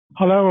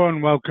Hello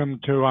and welcome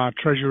to our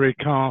Treasury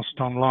cast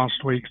on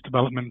last week's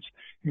developments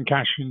in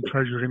cash and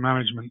treasury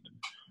management.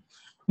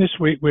 This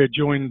week we're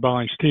joined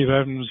by Steve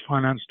Evans,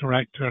 Finance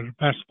Director at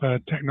Vesper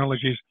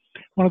Technologies,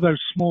 one of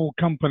those small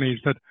companies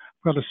that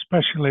have got a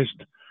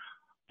specialist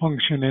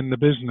function in the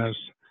business.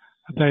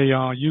 They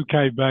are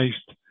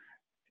UK-based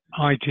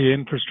IT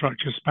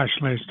infrastructure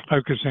specialists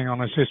focusing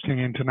on assisting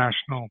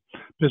international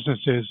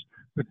businesses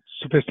with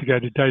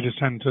sophisticated data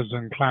centers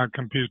and cloud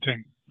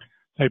computing.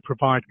 They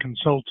provide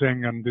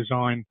consulting and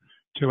design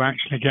to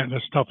actually get the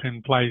stuff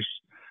in place,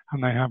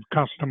 and they have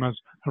customers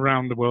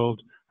around the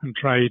world and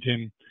trade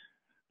in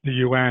the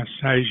US,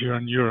 Asia,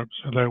 and Europe,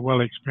 so they're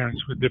well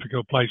experienced with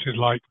difficult places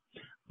like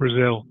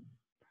Brazil.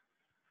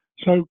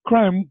 So,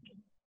 Graham,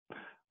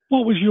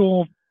 what was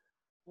your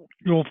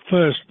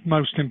first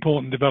most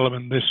important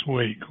development this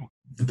week?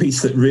 The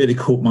piece that really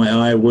caught my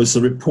eye was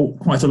a report,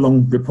 quite a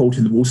long report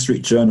in the Wall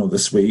Street Journal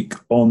this week,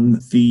 on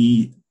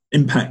the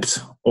impact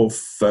of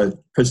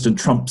President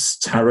Trump's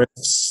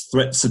tariffs,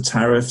 threats of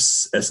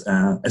tariffs,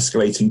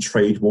 escalating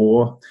trade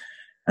war,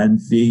 and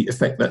the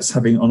effect that's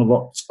having on a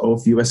lot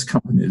of US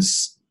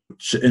companies,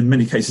 which in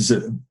many cases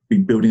have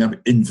been building up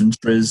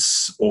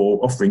inventories or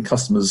offering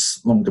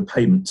customers longer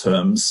payment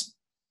terms,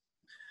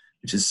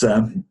 which is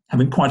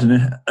having quite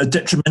a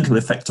detrimental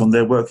effect on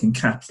their working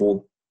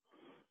capital.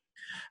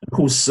 Of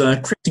course,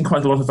 creating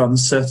quite a lot of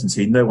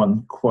uncertainty. No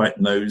one quite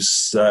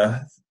knows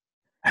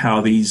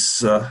how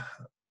these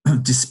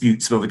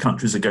disputes with other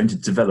countries are going to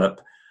develop.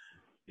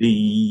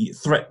 The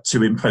threat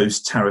to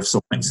impose tariffs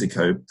on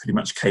Mexico pretty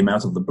much came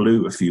out of the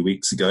blue a few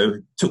weeks ago,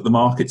 took the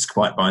markets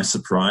quite by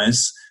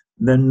surprise.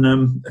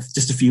 Then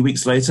just a few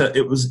weeks later,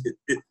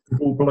 it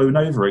all blown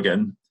over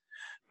again.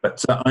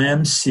 But I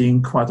am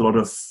seeing quite a lot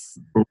of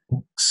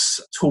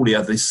blogs.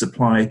 Taulia, the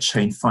supply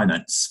chain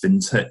finance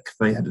fintech,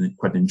 they had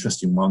quite an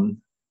interesting one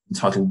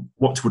entitled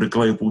 "What Would a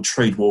Global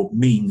Trade War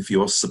Mean for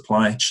Your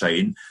Supply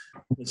Chain?"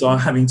 Because are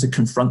having to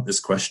confront this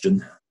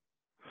question.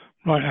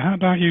 Right. How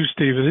about you,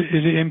 Steve? Is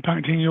it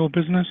impacting your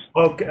business?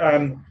 Well,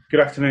 good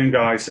afternoon,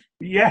 guys.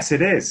 Yes,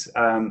 it is,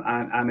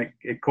 and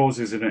it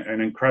causes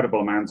an incredible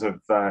amount of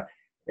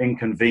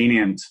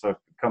inconvenience for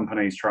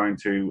companies trying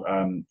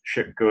to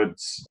ship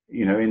goods,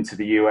 into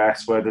the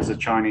US where there's a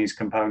Chinese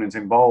component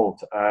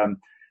involved.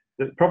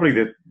 Probably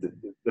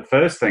the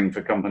first thing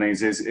for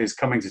companies is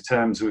coming to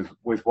terms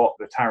with what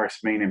the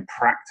tariffs mean in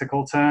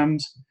practical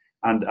terms,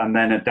 and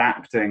then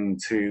adapting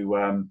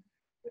to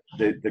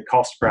the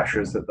cost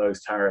pressures that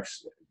those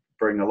tariffs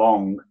bring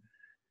along,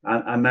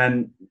 and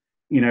then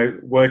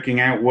working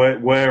out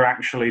where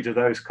actually do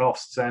those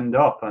costs end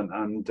up,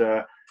 and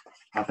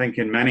I think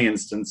in many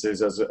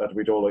instances, as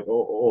we'd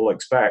all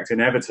expect,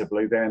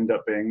 inevitably they end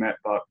up being met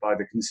by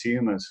the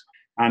consumers.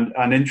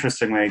 And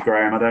interestingly,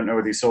 Graham, I don't know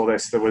whether you saw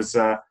this, there was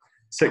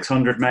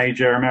 600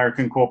 major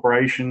American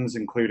corporations,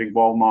 including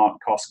Walmart,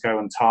 Costco,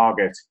 and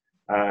Target,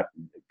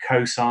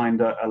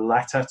 co-signed a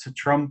letter to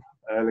Trump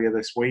earlier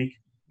this week,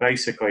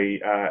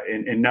 basically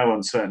in no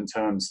uncertain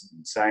terms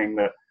saying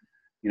that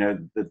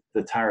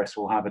the tariffs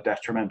will have a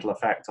detrimental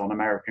effect on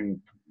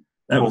American.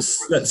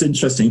 That's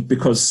interesting,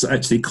 because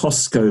actually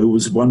Costco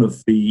was one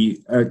of the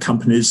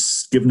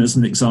companies given as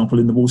an example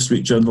in the Wall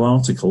Street Journal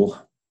article.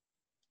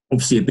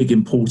 Obviously a big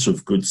importer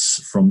of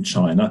goods from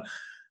China,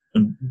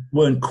 and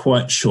weren't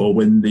quite sure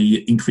when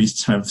the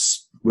increased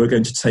tariffs were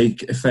going to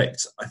take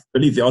effect. I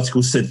believe the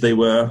article said they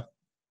were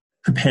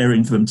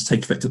preparing for them to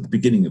take effect at the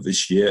beginning of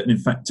this year, and in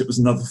fact it was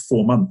another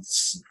 4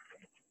 months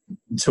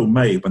until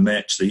May when they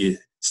actually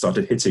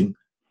started hitting.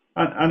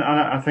 And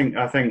I think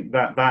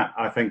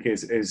that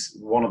is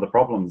one of the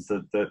problems,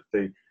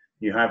 that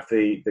you have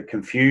the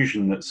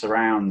confusion that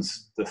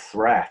surrounds the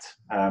threat.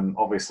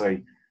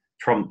 Obviously,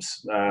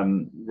 Trump's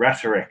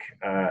rhetoric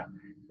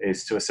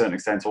is to a certain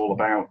extent all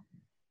about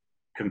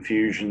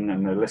confusion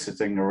and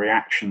eliciting a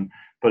reaction,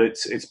 but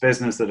it's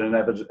business that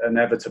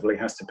inevitably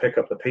has to pick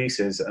up the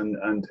pieces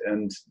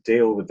and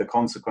deal with the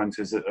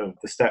consequences of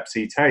the steps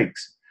he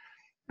takes.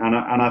 And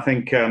I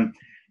think in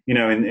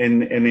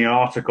the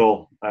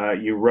article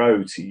you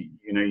wrote,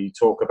 you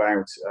talk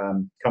about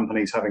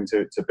companies having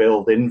to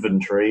build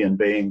inventory and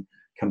being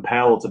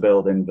compelled to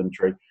build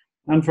inventory.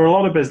 And for a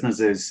lot of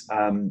businesses,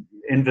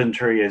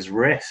 inventory is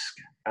risk.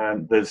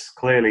 There's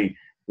clearly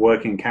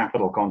working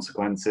capital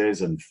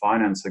consequences and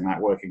financing that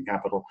working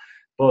capital.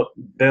 But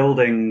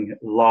building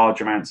large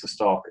amounts of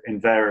stock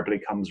invariably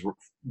comes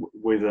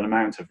with an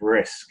amount of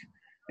risk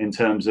in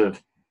terms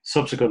of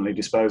subsequently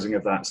disposing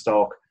of that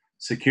stock,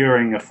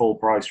 securing a full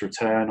price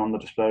return on the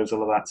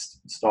disposal of that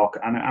stock,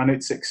 and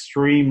it's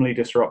extremely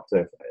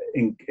disruptive,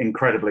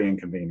 incredibly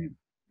inconvenient.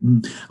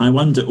 I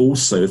wonder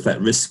also if that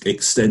risk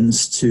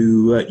extends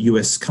to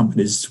US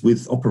companies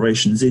with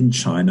operations in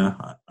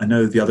China. I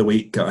know the other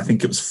week, I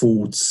think it was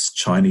Ford's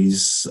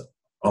Chinese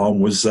arm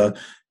was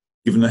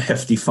given a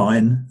hefty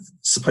fine,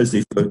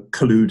 supposedly for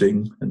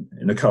colluding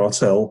in a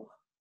cartel.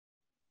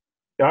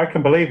 Yeah, I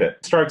can believe it.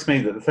 It strikes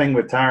me that the thing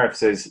with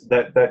tariffs is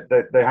that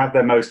they have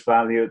their most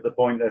value at the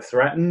point they're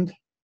threatened,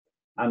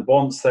 and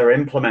once they're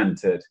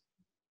implemented,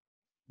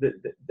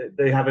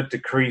 they have a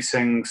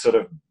decreasing sort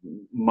of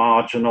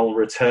marginal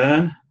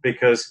return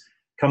because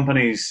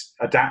companies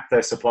adapt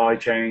their supply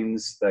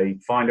chains, they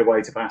find a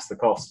way to pass the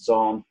costs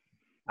on,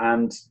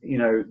 and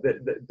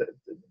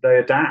they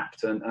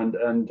adapt,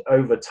 and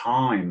over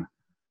time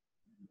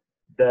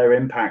their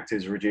impact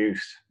is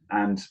reduced,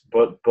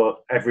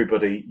 but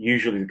everybody,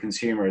 usually the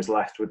consumer, is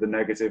left with the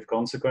negative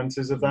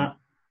consequences of that.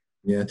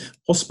 Yeah,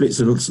 possibly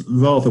it's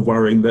rather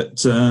worrying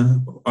that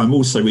I'm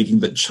also reading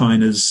that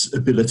China's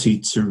ability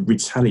to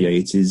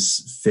retaliate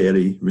is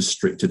fairly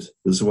restricted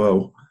as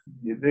well.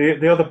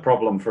 The other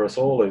problem for us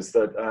all is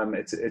that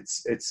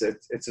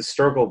it's a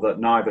struggle that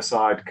neither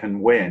side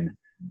can win,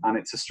 and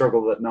it's a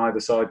struggle that neither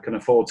side can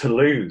afford to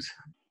lose.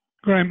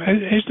 Graham,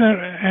 is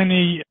there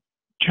any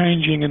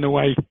changing in the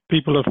way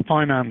people are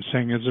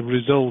financing as a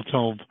result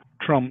of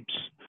Trump's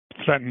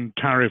threatened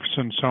tariffs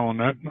and so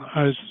on?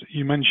 As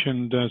you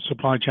mentioned,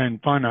 supply chain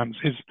finance,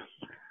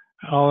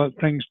 are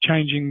things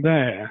changing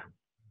there?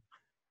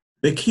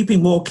 They're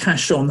keeping more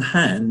cash on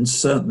hand,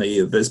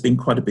 certainly. There's been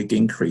quite a big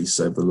increase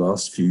over the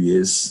last few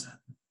years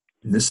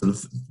in this sort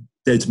of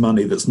dead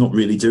money that's not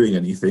really doing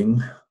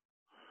anything.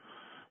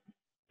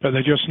 But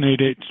they just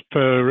need it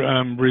for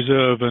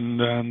reserve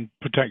and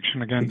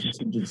protection against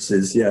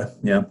contingencies. Yeah,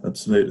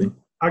 absolutely.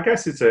 I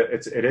guess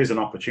it is an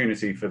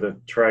opportunity for the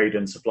trade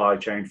and supply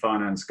chain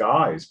finance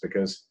guys,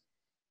 because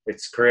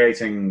it's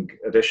creating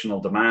additional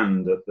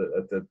demand at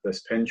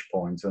this pinch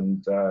point,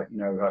 and I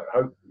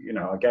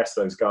guess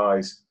those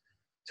guys,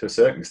 to a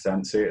certain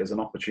extent, see it as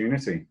an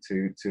opportunity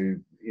to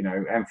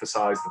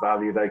emphasize the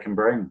value they can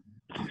bring.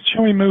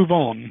 Shall we move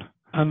on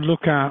and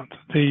look at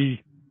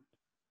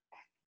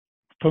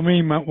for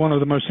me, one of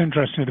the most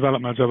interesting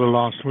developments over the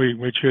last week,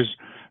 which is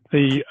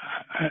the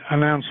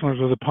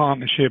announcement of the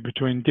partnership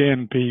between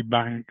DNB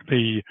Bank,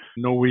 the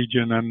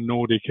Norwegian and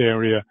Nordic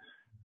area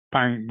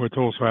bank, which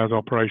also has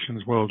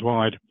operations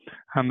worldwide,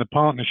 and the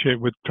partnership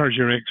with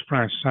Treasury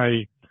Express,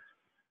 a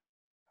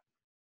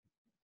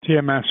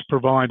TMS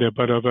provider,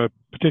 but of a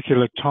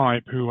particular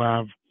type, who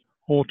have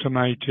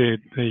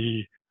automated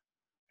the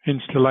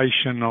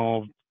installation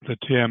of the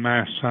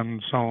TMS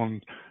and so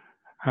on,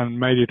 and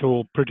made it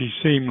all pretty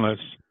seamless.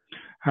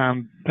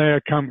 And they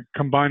are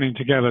combining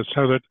together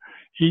so that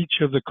each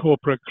of the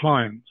corporate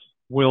clients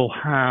will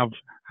have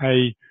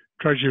a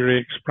Treasury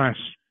Express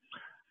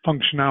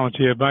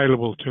functionality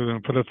available to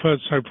them for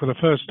the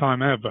first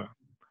time ever.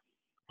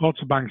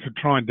 Lots of banks have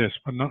tried this,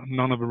 but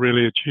none have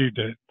really achieved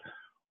it.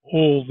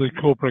 All the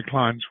corporate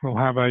clients will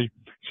have a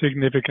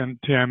significant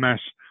TMS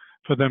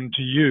for them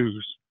to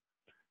use,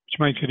 which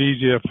makes it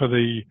easier for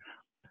the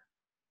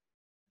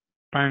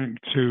bank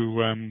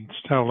to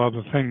sell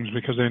other things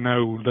because they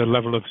know the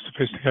level of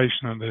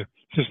sophistication of the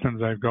systems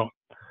they've got.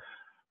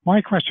 My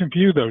question for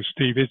you, though,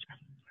 Steve, is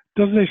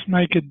does this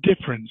make a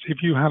difference if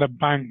you had a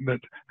bank that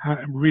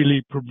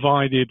really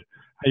provided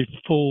a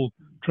full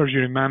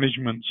treasury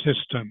management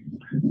system,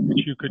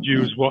 which you could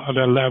use at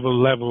a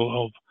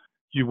level of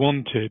you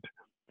wanted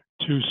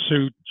to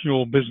suit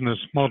your business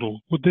model?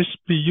 Would this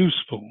be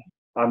useful?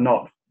 I'm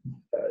not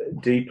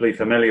deeply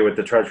familiar with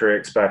the Treasury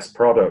Express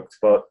product,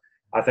 but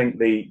I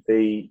think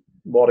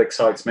what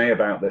excites me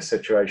about this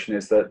situation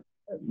is that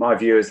my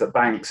view is that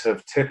banks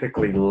have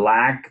typically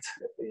lagged.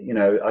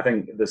 I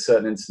think there's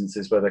certain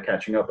instances where they're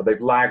catching up, but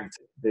they've lagged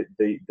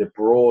the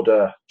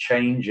broader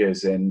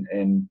changes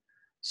in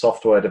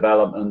software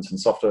development and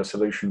software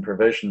solution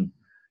provision,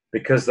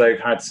 because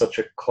they've had such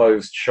a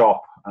closed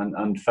shop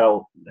and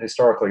felt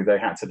historically they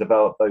had to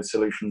develop those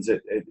solutions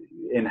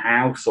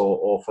in-house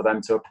or for them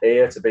to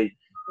appear to be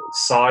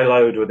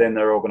siloed within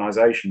their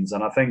organizations.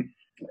 And I think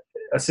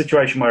a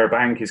situation where a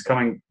bank is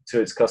coming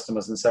to its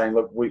customers and saying,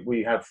 look,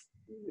 we have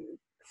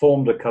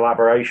formed a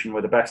collaboration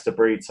with a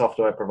best-of-breed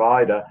software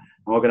provider,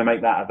 and we're going to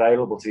make that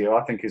available to you,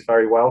 I think is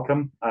very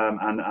welcome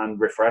and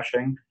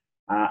refreshing.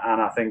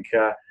 And I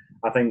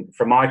think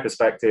from my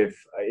perspective,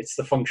 it's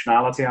the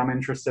functionality I'm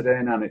interested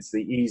in, and it's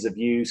the ease of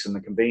use and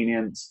the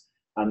convenience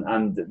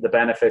and the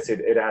benefit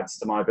it adds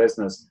to my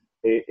business.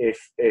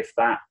 If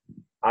that,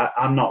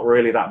 I'm not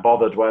really that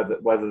bothered whether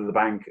the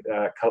bank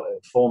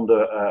formed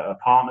a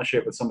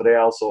partnership with somebody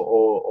else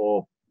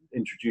or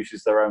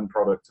introduces their own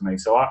product to me.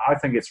 So I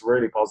think it's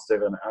really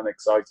positive and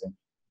exciting.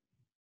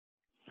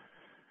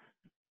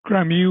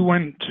 Graham, you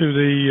went to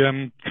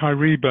the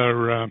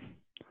Kyriba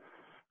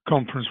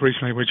conference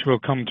recently, which we'll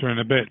come to in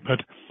a bit,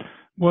 but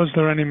was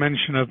there any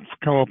mention of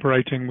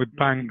cooperating with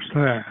banks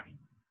there?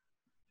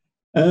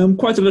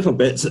 Quite a little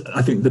bit.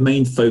 I think the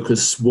main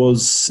focus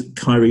was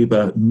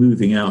Kyriba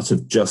moving out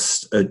of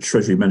just a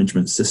treasury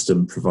management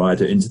system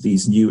provider into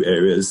these new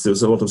areas. There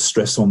was a lot of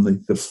stress on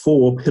the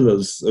four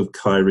pillars of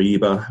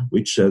Kyriba,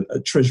 which are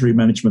treasury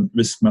management,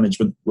 risk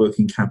management,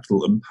 working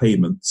capital, and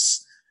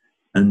payments.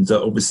 And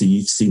obviously,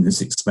 you've seen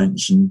this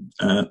expansion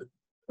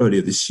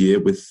earlier this year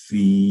with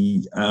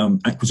the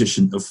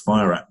acquisition of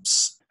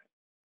FireApps.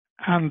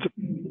 And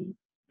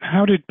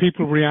how did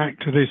people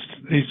react to this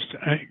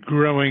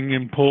growing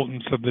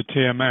importance of the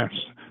TMS?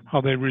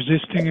 Are they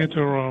resisting it,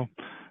 or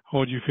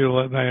do you feel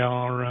that they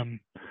are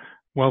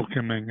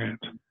welcoming it?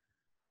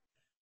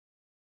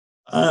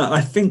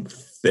 I think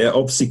they're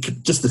obviously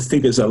just the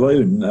figures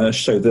alone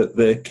show that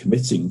they're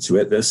committing to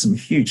it. There's some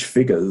huge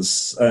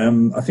figures.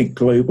 I think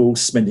global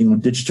spending on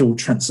digital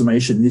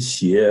transformation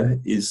this year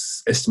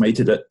is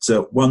estimated at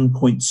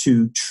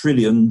 $1.2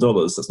 trillion.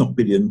 That's not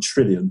billion,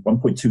 trillion.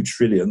 1.2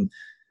 trillion.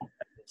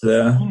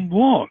 On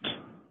what?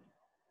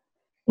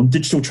 On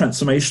digital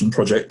transformation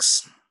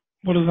projects.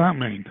 What does that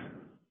mean?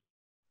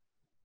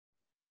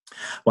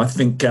 Well, I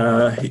think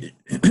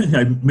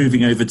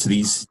moving over to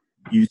these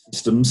new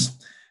systems.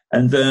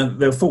 And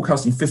they're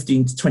forecasting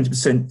 15 to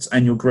 20%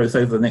 annual growth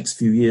over the next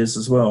few years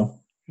as well.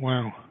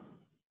 Wow.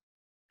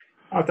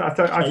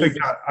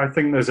 I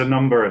think there's a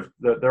number of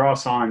there are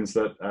signs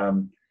that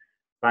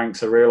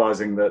banks are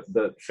realizing that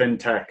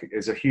fintech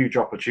is a huge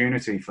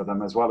opportunity for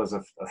them as well as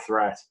a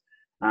threat.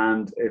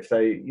 And if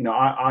they,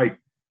 I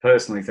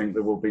personally think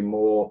there will be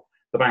more.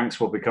 The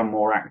banks will become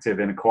more active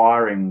in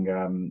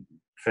acquiring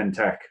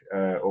fintech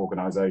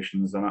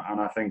organizations, and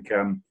I think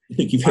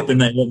you've hit the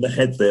nail on the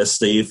head there,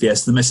 Steve.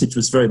 Yes, the message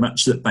was very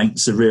much that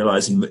banks are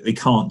realizing that they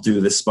can't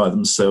do this by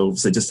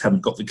themselves. They just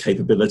haven't got the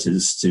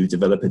capabilities to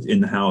develop it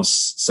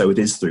in-house, so it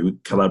is through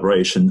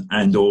collaboration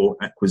and or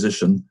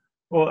acquisition.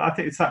 Well, I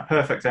think it's that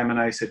perfect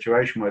M&A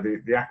situation where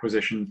the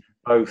acquisition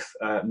both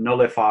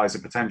nullifies a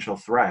potential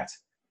threat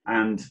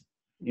and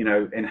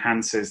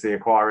enhances the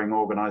acquiring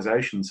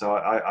organization. So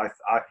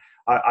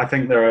I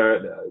think there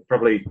are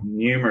probably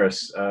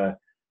numerous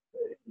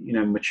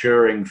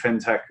maturing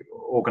fintech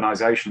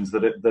organizations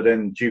that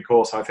in due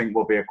course I think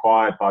will be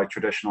acquired by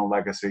traditional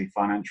legacy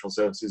financial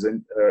services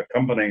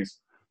companies.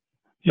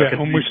 Yeah,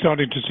 and we're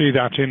starting to see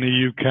that in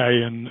the UK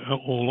and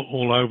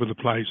all over the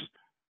place.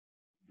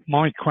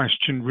 My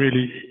question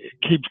really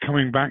keeps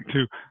coming back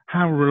to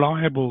how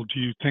reliable do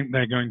you think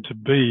they're going to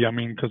be? I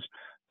mean, because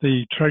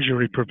the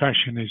Treasury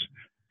profession is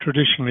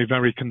traditionally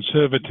very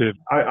conservative.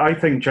 I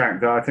think,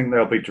 Jack, that I think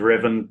they'll be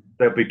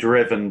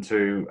driven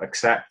to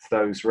accept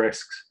those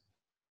risks.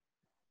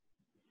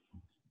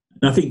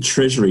 I think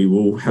Treasury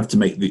will have to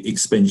make the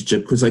expenditure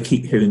because I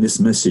keep hearing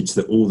this message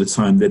that all the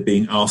time they're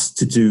being asked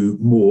to do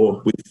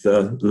more with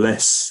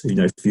less,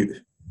 few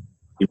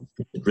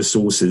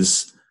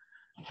resources.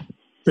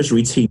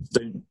 Treasury teams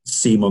don't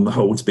seem on the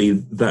whole to be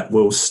that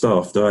well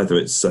staffed either.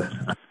 It's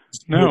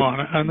no,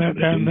 and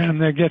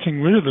they're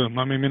getting rid of them.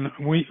 I mean,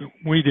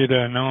 we did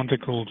an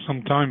article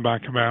some time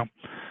back about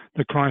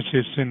the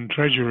crisis in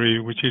Treasury,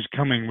 which is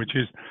coming, which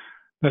is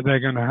that they're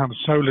going to have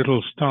so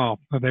little staff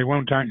that they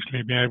won't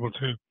actually be able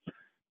to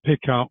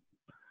pick up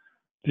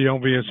the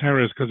obvious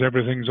errors because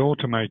everything's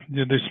automated.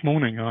 This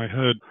morning I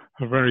heard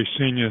a very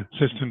senior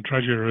assistant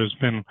treasurer has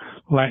been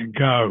let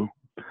go,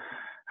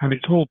 and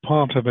it's all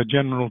part of a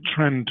general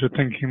trend to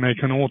thinking they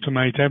can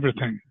automate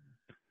everything.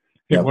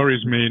 It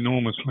worries me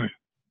enormously.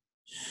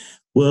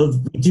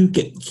 Well, we do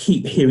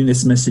keep hearing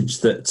this message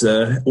that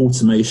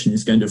automation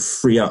is going to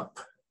free up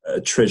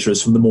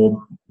treasurers from the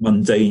more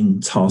mundane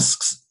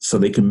tasks so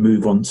they can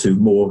move on to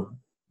more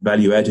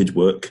value-added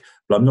work.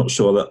 But I'm not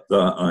sure that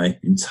I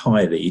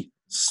entirely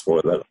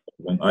spoil that.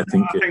 I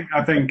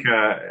think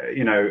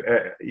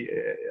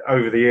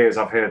over the years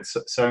I've heard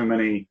so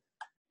many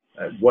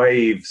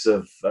waves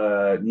of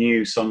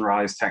new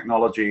sunrise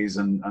technologies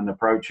and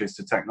approaches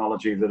to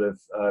technology that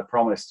have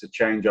promised to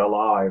change our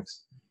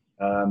lives.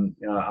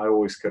 I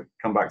always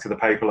come back to the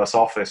paperless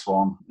office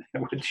one,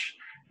 which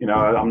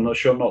I'm not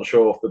sure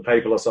if the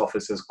paperless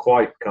office has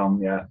quite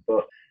come yet,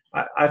 but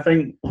I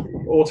think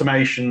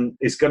automation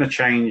is going to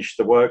change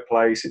the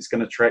workplace. It's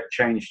going to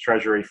change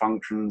Treasury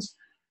functions,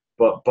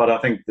 but I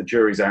think the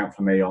jury's out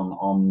for me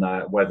on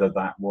whether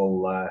that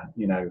will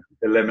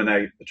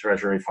eliminate the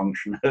Treasury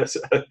function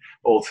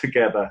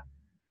altogether.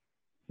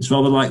 It's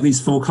rather like these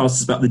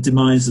forecasts about the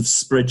demise of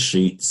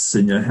spreadsheets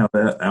and how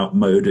they're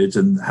outmoded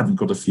and haven't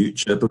got a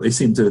future, but they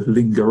seem to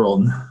linger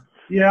on.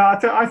 Yeah,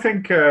 I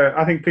think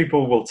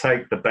people will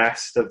take the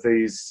best of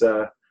these.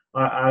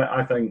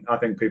 I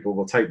think people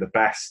will take the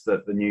best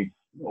that the new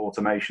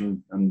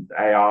automation and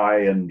AI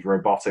and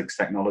robotics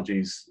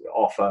technologies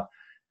offer,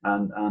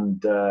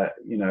 and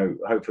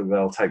hopefully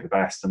they'll take the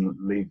best and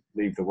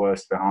leave the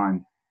worst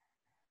behind.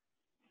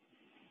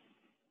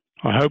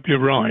 I hope you're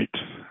right.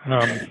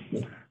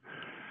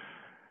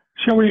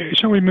 Shall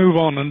we move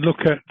on and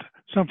look at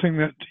something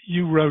that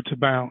you wrote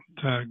about,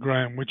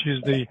 Graham, which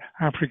is the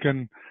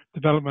African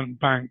Development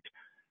Bank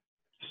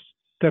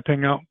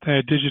stepping up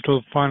their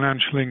digital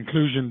financial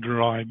inclusion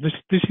drive.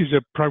 This is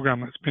a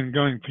program that's been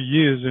going for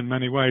years in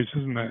many ways,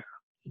 isn't it?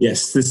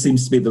 Yes, this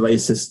seems to be the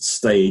latest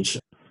stage.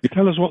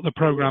 Tell us what the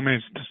program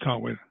is to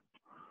start with.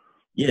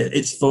 Yeah,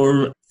 it's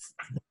for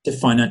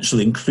financial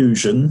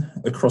inclusion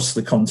across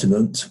the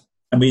continent.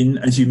 I mean,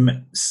 as you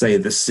say,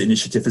 this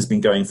initiative has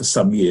been going for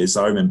some years.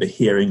 I remember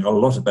hearing a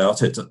lot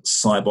about it at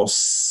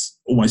Sibos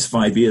almost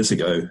 5 years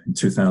ago, in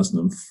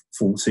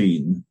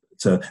 2014.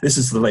 This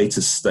is the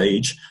latest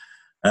stage.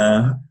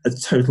 A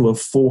total of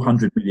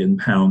 £400 million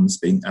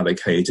being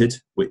allocated,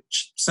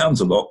 which sounds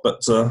a lot,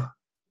 but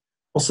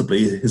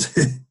possibly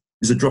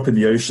is a drop in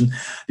the ocean.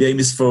 The aim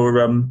is for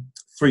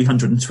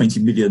 320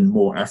 million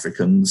more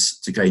Africans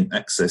to gain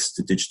access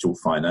to digital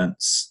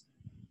finance.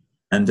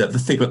 And the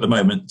figure at the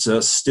moment,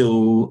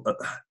 still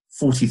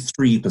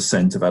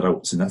 43% of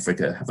adults in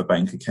Africa have a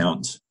bank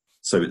account.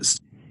 So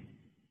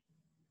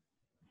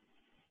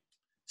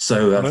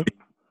the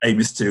aim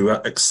is to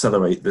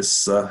accelerate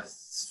this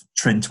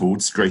trend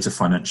towards greater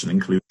financial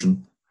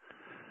inclusion.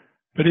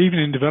 But even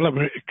in developed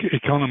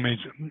economies,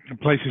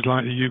 places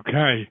like the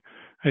UK,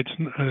 it's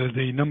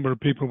the number of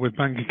people with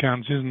bank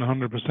accounts isn't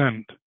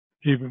 100%,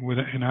 even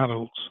in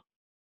adults.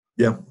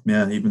 Yeah,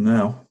 even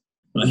now.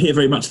 I hear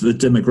very much that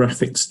the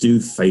demographics do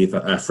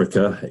favour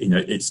Africa.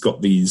 It's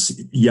got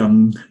these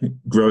young,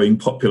 growing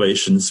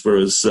populations,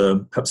 whereas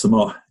perhaps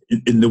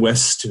in the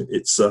West,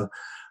 it's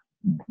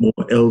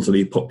more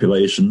elderly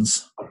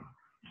populations.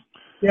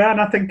 Yeah,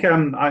 and I think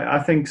I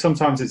think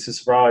sometimes it's a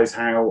surprise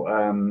how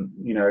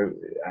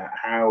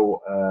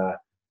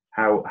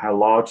how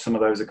large some of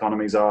those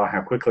economies are,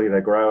 how quickly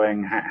they're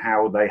growing,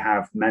 how they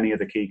have many of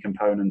the key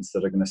components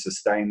that are going to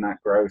sustain that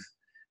growth,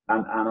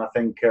 and I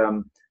think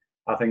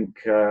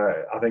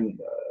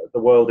the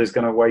world is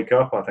going to wake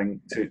up. I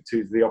think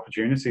to the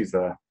opportunities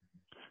there.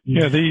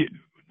 Yeah,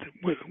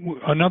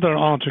 another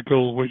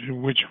article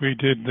which we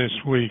did this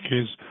week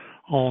is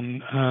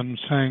on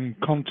saying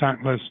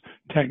contactless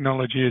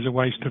technology is a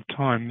waste of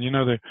time.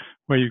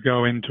 Where you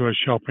go into a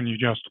shop and you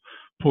just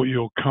put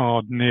your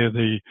card near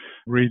the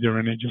reader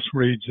and it just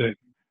reads it.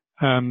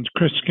 And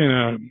Chris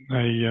Skinner,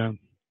 a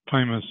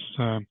famous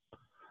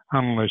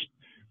analyst,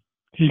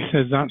 he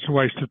says that's a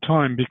waste of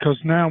time, because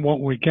now what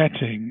we're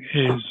getting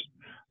is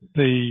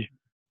the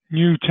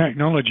new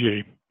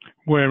technology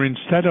where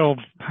instead of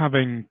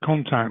having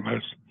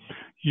contactless,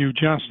 you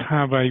just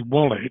have a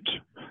wallet.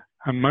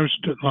 And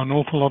an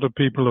awful lot of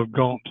people have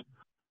got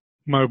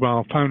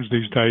mobile phones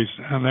these days,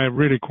 and they're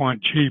really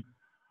quite cheap.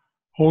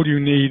 All you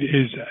need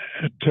is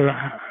to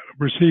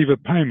receive a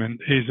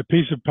payment is a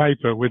piece of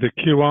paper with a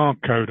QR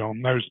code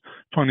on, those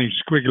funny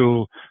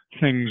squiggle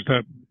things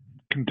that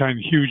contain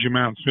huge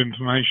amounts of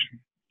information.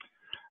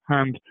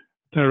 And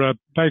there are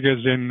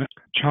beggars in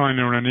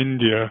China and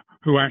India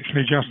who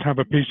actually just have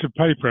a piece of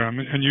paper,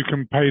 and you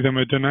can pay them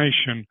a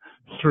donation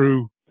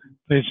through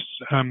this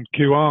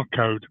QR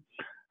code.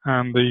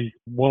 And the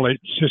wallet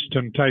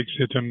system takes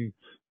it and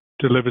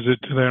delivers it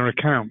to their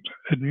account.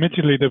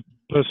 Admittedly, the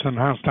person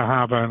has to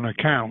have an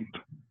account,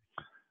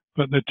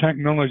 but other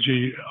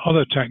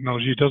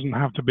technology doesn't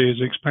have to be as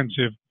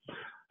expensive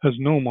as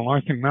normal. I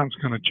think that's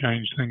going to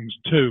change things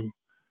too.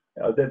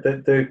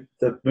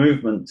 The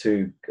movement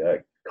to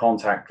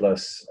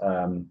contactless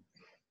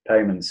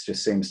payments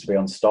just seems to be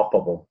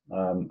unstoppable.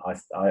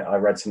 I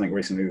read something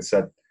recently that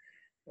said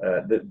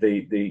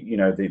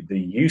the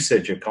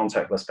usage of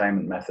contactless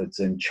payment methods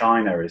in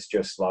China is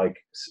just like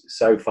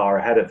so far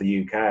ahead of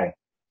the UK.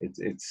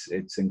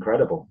 It's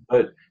incredible.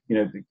 But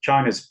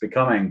China's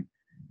becoming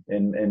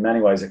in many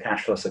ways a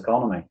cashless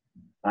economy,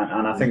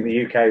 and I think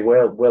the UK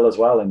will as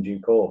well in due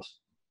course.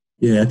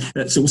 Yeah,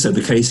 that's also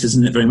the case,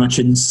 isn't it? Very much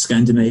in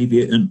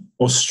Scandinavia and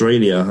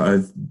Australia.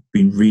 I've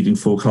been reading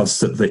forecasts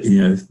that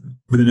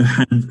within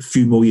a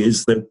few more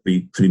years they'll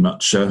be pretty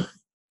much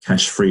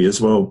cash free as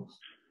well.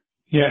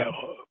 Yeah,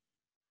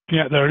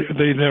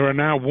 there are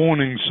now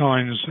warning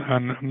signs,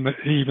 and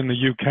even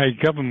the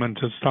UK government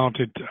has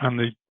started, and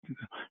the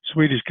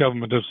Swedish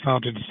government have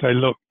started to say,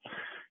 look,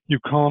 you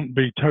can't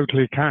be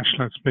totally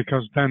cashless,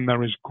 because then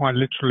there is quite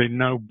literally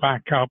no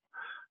backup,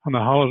 and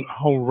a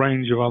whole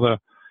range of other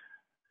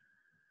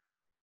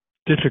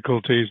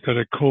difficulties that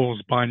are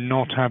caused by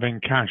not having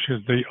cash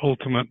as the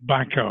ultimate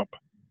backup.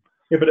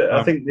 Yeah, but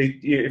I think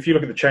if you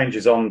look at the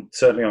changes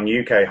certainly on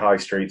UK high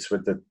streets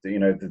with the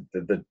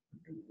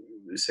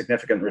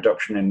significant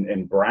reduction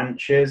in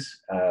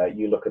branches,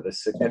 you look at the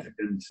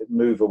significant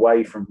move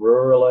away from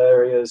rural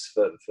areas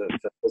for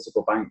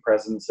physical bank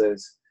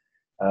presences.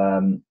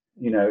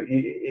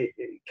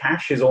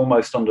 Cash is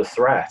almost under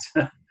threat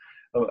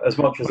as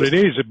much as it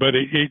is. But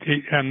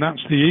and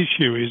that's the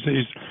issue: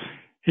 is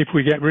if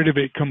we get rid of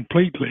it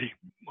completely,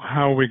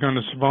 how are we going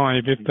to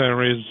survive if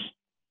there is,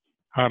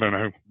 I don't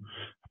know,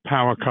 a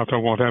power cut or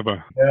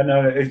whatever? Yeah,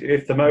 no.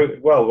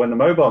 When the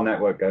mobile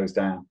network goes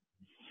down.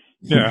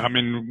 Yeah, I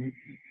mean,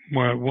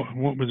 what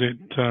was it?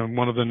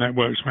 One of the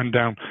networks went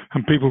down,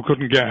 and people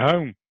couldn't get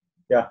home.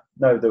 Yeah,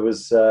 no, there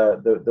was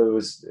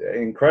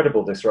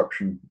incredible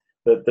disruption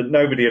that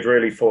nobody had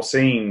really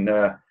foreseen.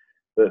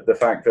 The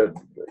fact that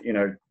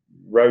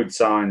road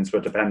signs were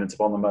dependent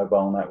upon the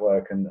mobile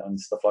network and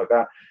stuff like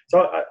that.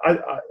 So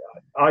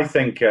I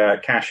think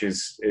cash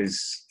is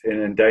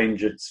an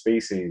endangered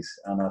species,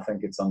 and I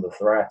think it's under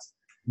threat.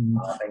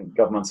 I think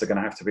governments are going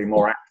to have to be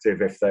more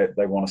active if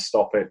they want to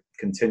stop it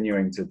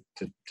continuing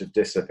to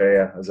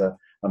disappear as a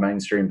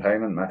mainstream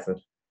payment method.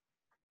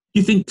 Do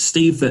you think,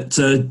 Steve, that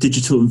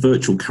digital and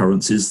virtual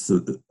currencies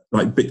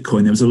like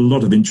Bitcoin, there was a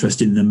lot of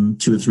interest in them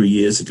 2 or 3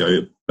 years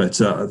ago, but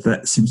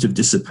that seems to have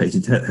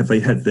dissipated. Have they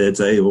had their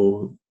day,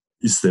 or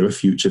is there a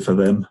future for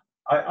them?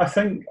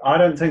 I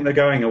don't think they're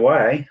going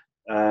away.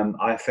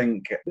 I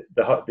think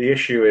the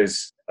issue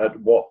is, at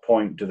what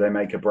point do they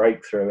make a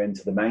breakthrough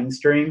into the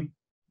mainstream?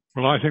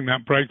 Well, I think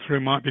that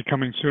breakthrough might be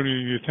coming sooner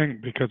than you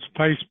think, because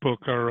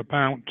Facebook are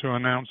about to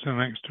announce in the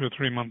next 2 or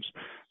 3 months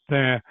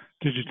their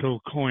digital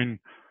coin,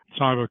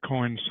 cyber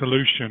coin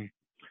solution.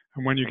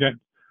 And when you get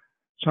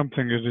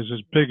something that is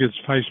as big as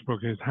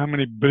Facebook is, how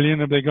many billion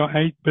have they got?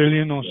 8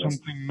 billion or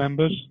something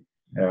members?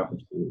 Yeah.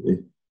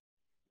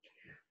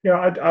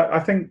 Yeah, I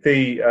think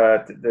the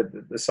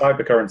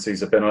cyber currencies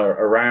have been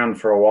around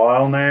for a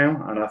while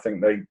now, and I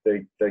think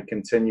they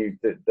continue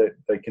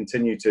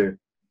to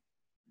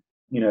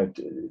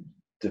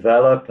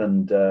develop,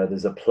 and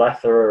there's a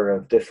plethora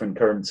of different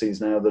currencies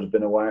now that have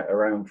been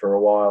around for a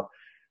while.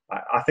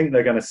 I think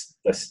they're going to.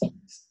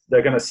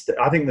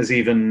 I think there's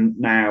even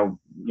now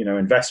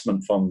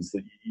investment funds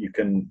that you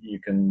can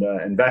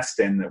invest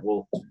in that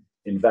will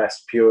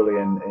invest purely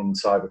in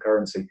cyber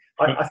currency.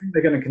 I think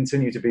they're going to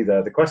continue to be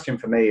there. The question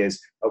for me is,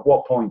 at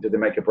what point do they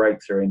make a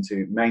breakthrough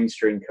into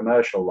mainstream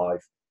commercial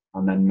life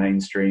and then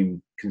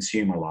mainstream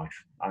consumer life?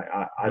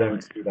 I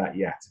don't see that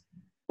yet.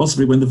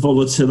 Possibly when the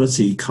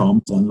volatility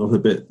calms down a little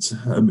bit.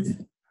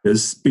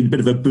 There's been a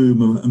bit of a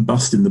boom and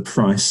bust in the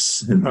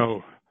price. And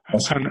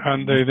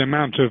the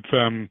amount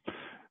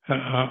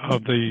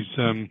of these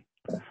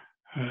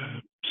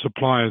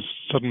suppliers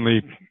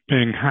suddenly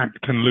being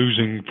hacked and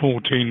losing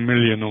 14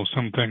 million or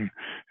something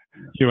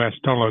US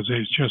dollars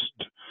is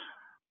just,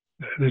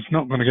 it's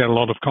not going to get a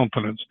lot of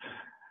confidence.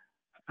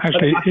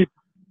 Actually,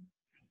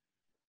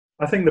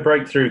 I think the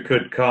breakthrough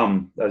could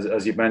come,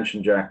 as you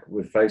mentioned, Jack,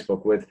 with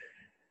Facebook, with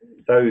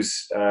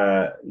those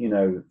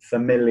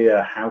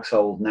familiar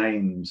household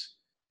names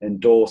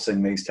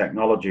endorsing these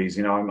technologies.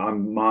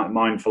 I'm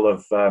mindful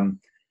of.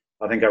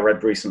 I think I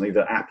read recently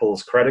that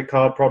Apple's credit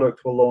card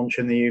product will launch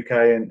in the UK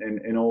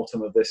in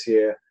autumn of this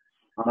year.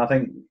 And I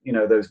think,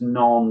 those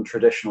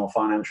non-traditional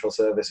financial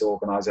service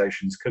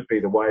organizations could be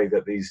the way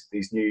that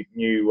these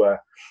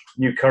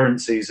new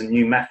currencies and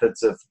new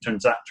methods of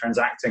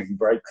transacting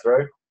break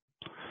through.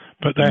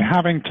 But they're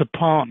having to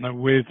partner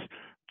with,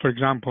 for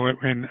example,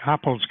 in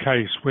Apple's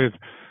case, with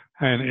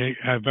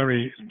a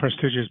very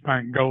prestigious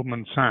bank,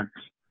 Goldman Sachs.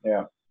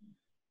 Yeah.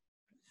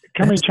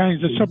 Can we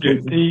change the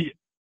subject?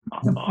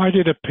 I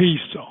did a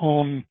piece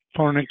on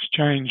foreign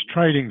exchange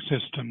trading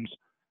systems,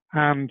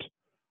 and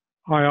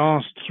I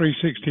asked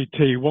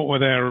 360T what were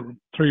their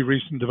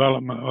recent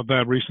developments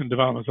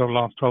over the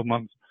last 12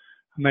 months,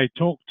 and they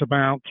talked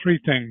about 3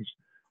 things.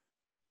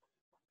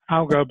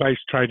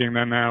 Algo-based trading,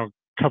 they're now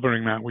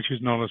covering that, which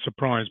is not a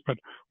surprise. But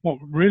what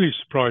really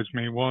surprised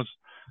me was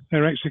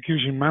their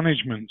execution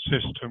management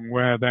system,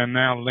 where they're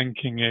now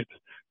linking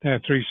their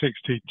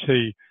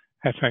 360T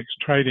FX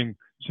trading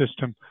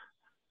system,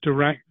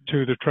 direct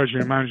to the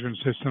treasury management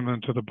system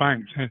and to the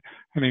banks.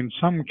 And in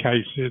some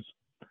cases,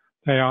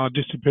 they are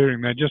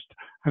disappearing. They're just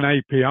an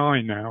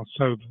API now,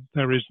 so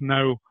there is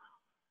no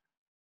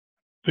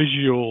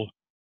visual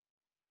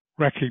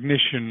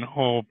recognition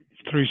of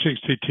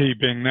 360T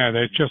being there.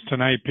 They're just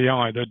an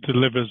API that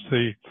delivers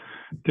the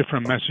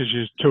different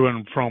messages to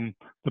and from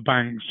the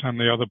banks and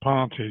the other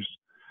parties.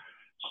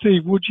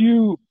 Steve, would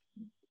you,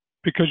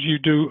 because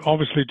you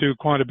obviously do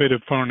quite a bit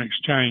of foreign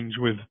exchange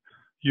with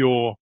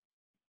your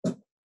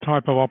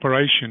type of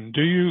operation,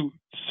 do you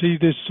see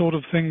this sort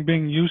of thing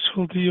being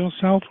useful to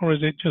yourself, or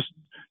is it just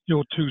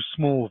you're too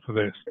small for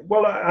this?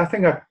 Well, I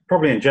think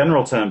probably in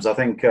general terms, I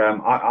think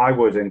I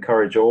would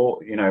encourage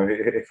all,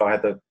 if I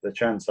had the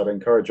chance, I'd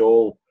encourage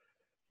all,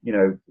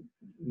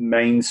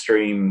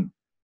 mainstream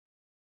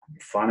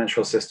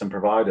financial system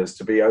providers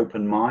to be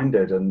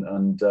open-minded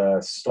and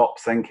stop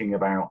thinking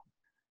about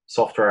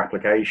software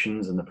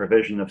applications and the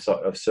provision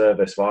of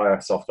service via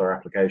software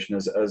application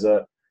as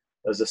a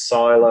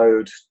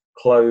siloed,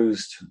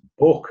 closed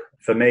book.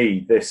 For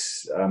me,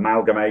 this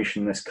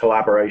amalgamation, this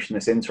collaboration,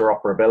 this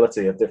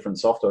interoperability of different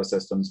software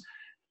systems,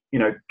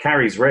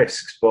 carries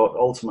risks, but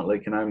ultimately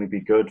can only be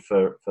good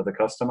for the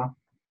customer.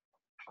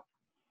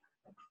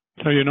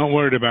 So you're not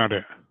worried about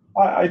it?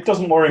 It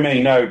doesn't worry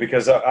me, no,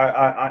 because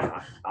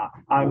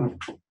I'm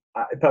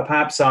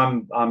perhaps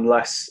I'm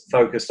less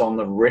focused on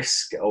the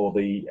risk or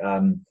the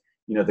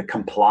the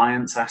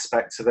compliance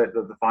aspects of it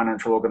that the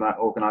financial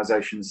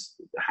organizations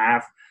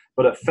have.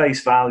 But at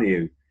face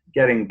value,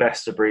 getting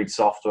best of breed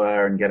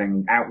software and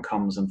getting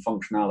outcomes and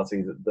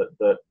functionality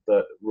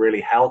that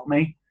really help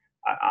me,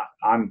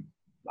 I'm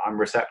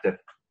receptive.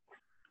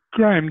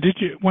 Graham, did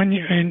you,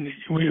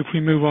 if we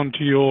move on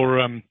to your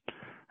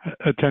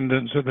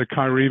attendance at the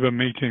Kyriba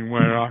meeting,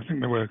 where I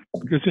think there were,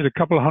 is it a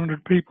couple of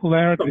hundred people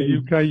there at the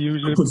UK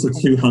users? It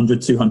was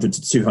 200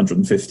 to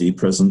 250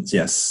 present,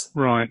 yes.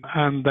 Right,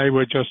 and they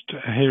were just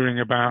hearing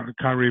about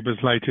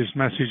Kyriba's latest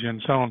message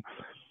and so on.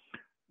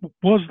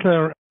 Was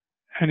there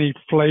any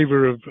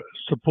flavour of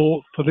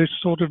support for this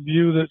sort of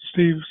view that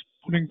Steve's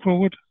putting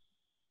forward?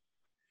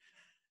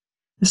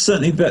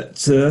 Certainly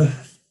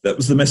that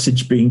was the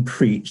message being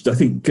preached. I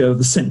think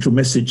the central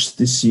message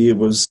this year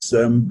was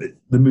the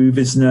move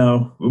is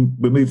now,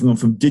 we're moving on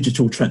from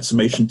digital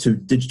transformation to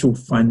digital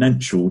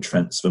financial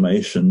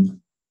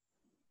transformation.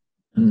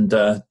 And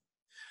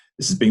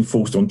this is being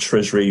forced on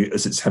Treasury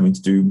as it's having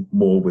to do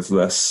more with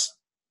less.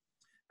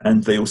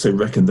 And they also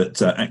reckon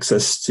that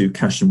access to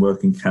cash and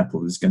working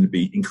capital is going to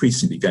be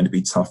increasingly going to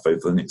be tough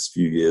over the next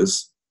few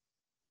years.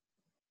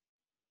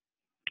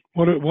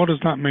 What does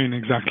that mean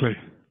exactly?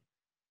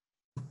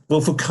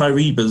 Well, for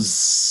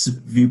Kyreba's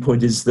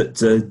viewpoint is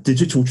that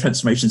digital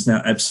transformation is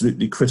now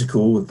absolutely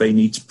critical. They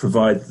need to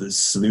provide the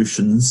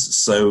solutions.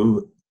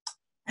 So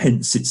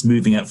hence it's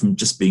moving out from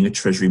just being a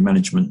treasury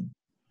management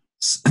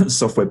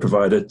software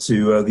provider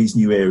to these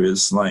new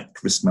areas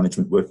like risk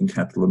management, working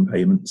capital and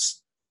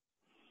payments.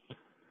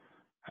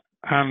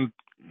 And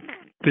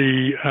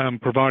the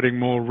providing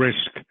more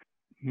risk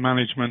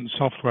management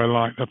software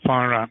like the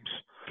Fire Apps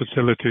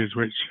facilities,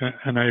 which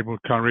enable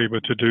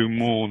Kyreba to do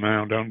more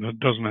now,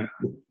 doesn't it?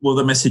 Well,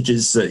 the message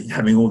is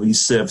having all these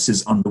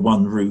services under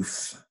one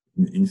roof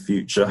in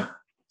future.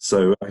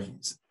 So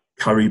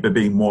Kyreba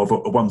being more of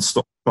a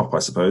one-stop shop, I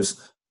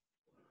suppose.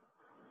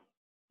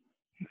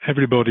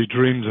 Everybody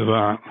dreams of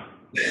that.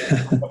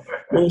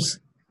 Well,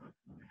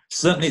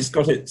 certainly it's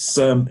got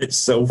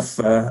itself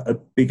a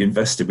big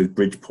investor with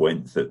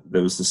Bridgepoint. That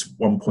there was this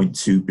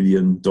 $1.2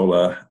 billion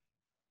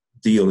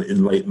deal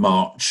in late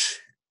March,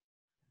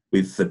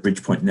 with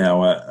Bridgepoint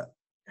now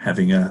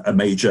having a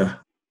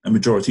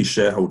majority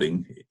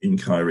shareholding in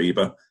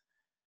Kyreba,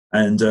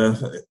 and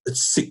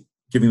it's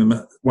giving them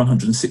a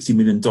 $160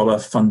 million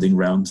funding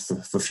round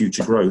for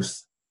future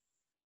growth.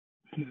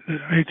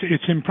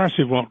 It's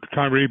impressive what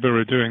Kyreba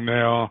are doing. They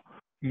are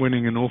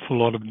winning an awful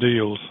lot of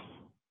deals.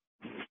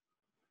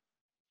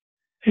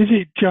 Is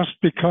it just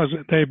because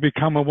they've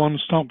become a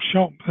one-stop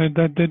shop?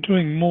 They're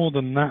doing more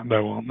than that,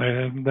 though, aren't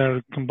they?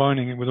 They're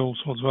combining it with all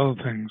sorts of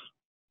other things.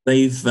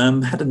 They've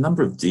had a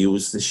number of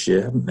deals this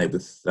year, haven't they,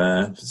 with,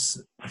 I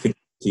think,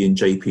 and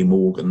JP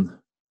Morgan.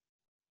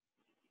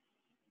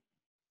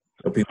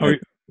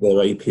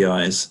 Their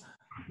APIs.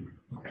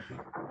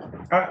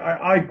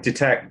 I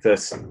detect that,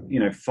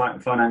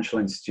 financial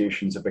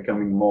institutions are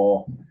becoming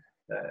more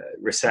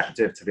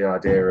receptive to the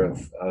idea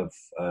of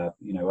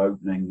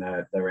opening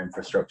their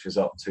infrastructures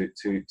up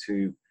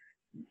to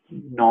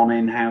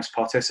non-in-house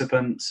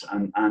participants,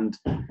 and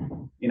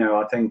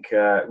I think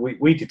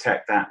we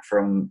detect that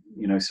from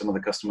some of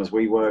the customers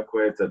we work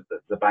with, that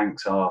the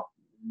banks are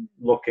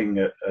looking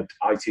at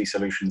IT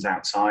solutions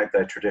outside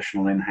their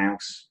traditional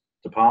in-house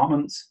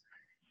departments,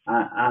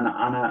 and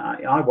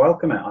I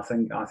welcome it. I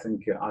think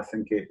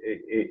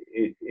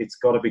it's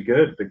got to be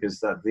good, because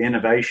that the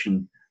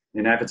innovation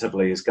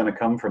inevitably is going to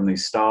come from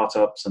these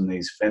startups and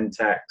these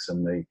fintechs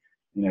and the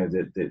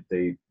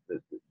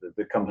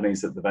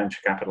companies that the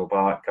venture capital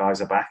guys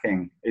are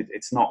backing.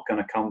 It's not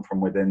going to come from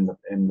within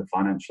the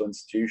financial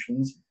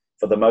institutions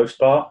for the most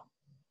part.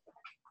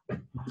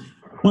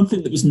 One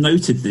thing that was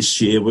noted this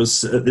year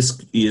was at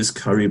this year's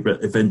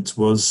Kyreba event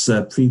was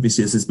previous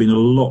years there's been a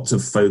lot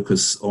of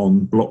focus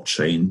on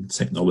blockchain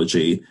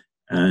technology,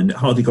 and it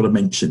hardly got a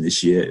mention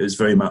this year. It was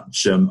very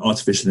much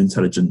artificial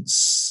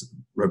intelligence,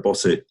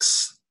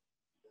 robotics,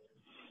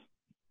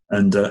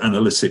 and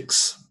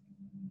analytics.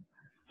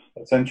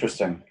 That's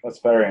interesting. That's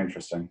very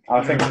interesting.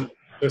 I think to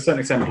a certain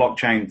extent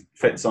blockchain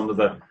fits under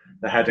the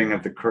heading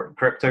of the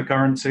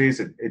cryptocurrencies.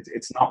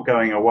 It's not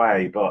going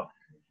away, but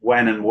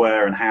when and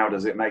where and how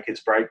does it make its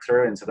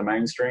breakthrough into the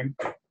mainstream?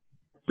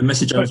 The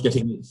message I was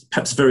getting is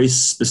perhaps very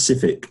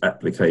specific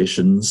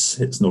applications.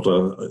 It's not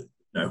a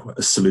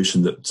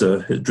solution that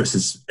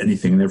addresses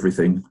anything and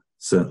everything,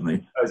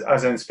 certainly.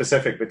 As in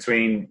specific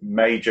between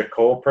major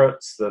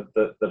corporates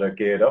that are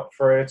geared up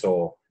for it,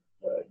 or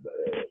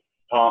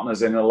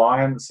partners in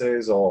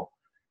alliances, or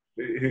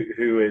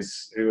who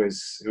is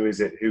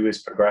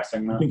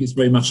progressing that? I think it's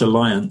very much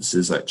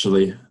alliances,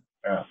 actually.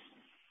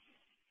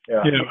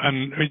 Yeah.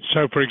 And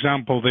so, for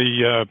example,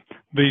 the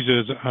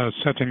Visas are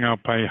setting up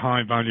a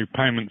high-value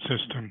payment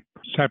system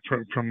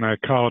separate from their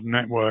card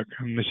network,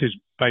 and this is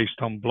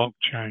based on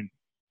blockchain.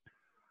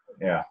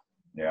 Yeah.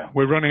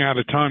 We're running out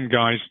of time,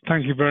 guys.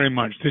 Thank you very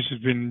much. This has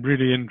been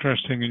really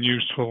interesting and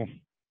useful.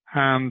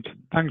 And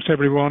thanks,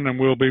 everyone, and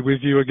we'll be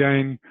with you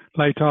again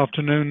late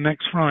afternoon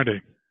next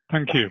Friday.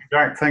 Thank you.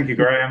 Thank you,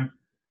 Graham.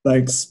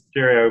 Thanks.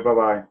 Cheerio.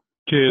 Bye-bye.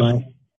 Cheers. Bye.